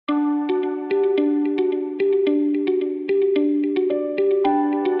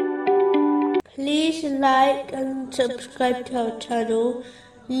like and subscribe to our channel.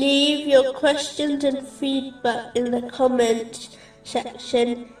 Leave your questions and feedback in the comments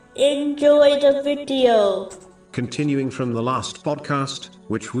section. Enjoy the video. Continuing from the last podcast,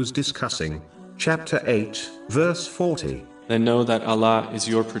 which was discussing chapter 8, verse 40. Then know that Allah is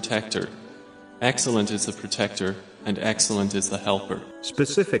your protector. Excellent is the protector, and excellent is the helper.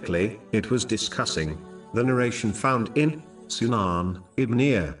 Specifically, it was discussing the narration found in Sunan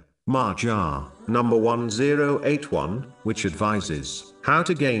Ibn Majah, number 1081, which advises how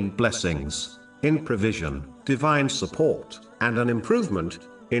to gain blessings in provision, divine support, and an improvement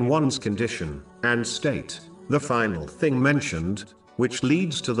in one's condition and state. The final thing mentioned, which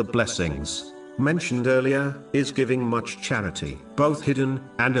leads to the blessings mentioned earlier, is giving much charity, both hidden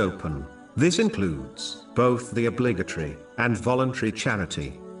and open. This includes both the obligatory and voluntary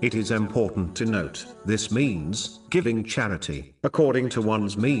charity. It is important to note, this means giving charity according to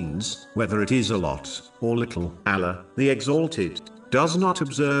one's means, whether it is a lot or little. Allah, the Exalted, does not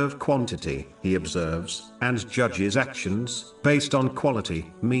observe quantity, He observes and judges actions based on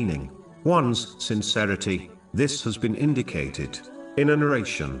quality, meaning one's sincerity. This has been indicated in a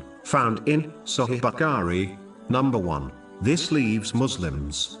narration found in Sahih Bukhari, number 1. This leaves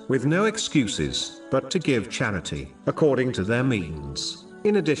Muslims with no excuses but to give charity according to their means.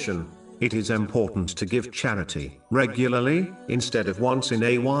 In addition, it is important to give charity regularly instead of once in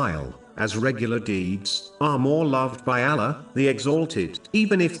a while, as regular deeds are more loved by Allah, the Exalted,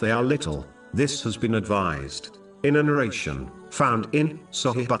 even if they are little. This has been advised in a narration found in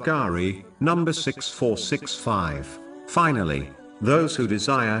Sahih Bukhari, number 6465. Finally, those who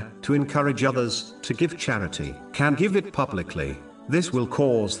desire to encourage others to give charity can give it publicly. This will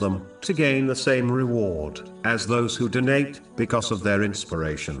cause them to gain the same reward as those who donate because of their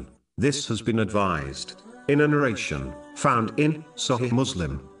inspiration. This has been advised in a narration found in Sahih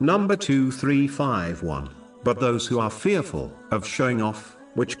Muslim, number 2351. But those who are fearful of showing off,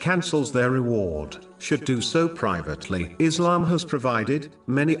 which cancels their reward, should do so privately. Islam has provided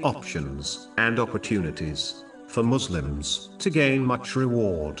many options and opportunities for Muslims to gain much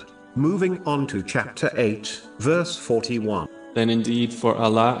reward. Moving on to chapter 8, verse 41. Then indeed for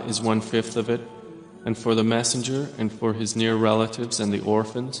Allah is 1/5 of it, and for the messenger and for his near relatives and the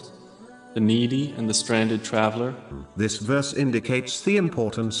orphans, the needy and the stranded traveler. This verse indicates the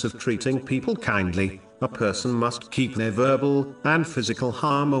importance of treating people kindly. A person must keep their verbal and physical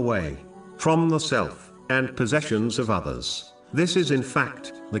harm away from the self and possessions of others. This is in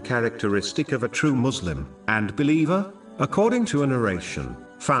fact the characteristic of a true Muslim and believer, according to a narration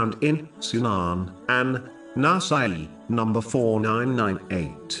found in Sunan an-Nasa'i, number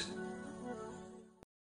 4998.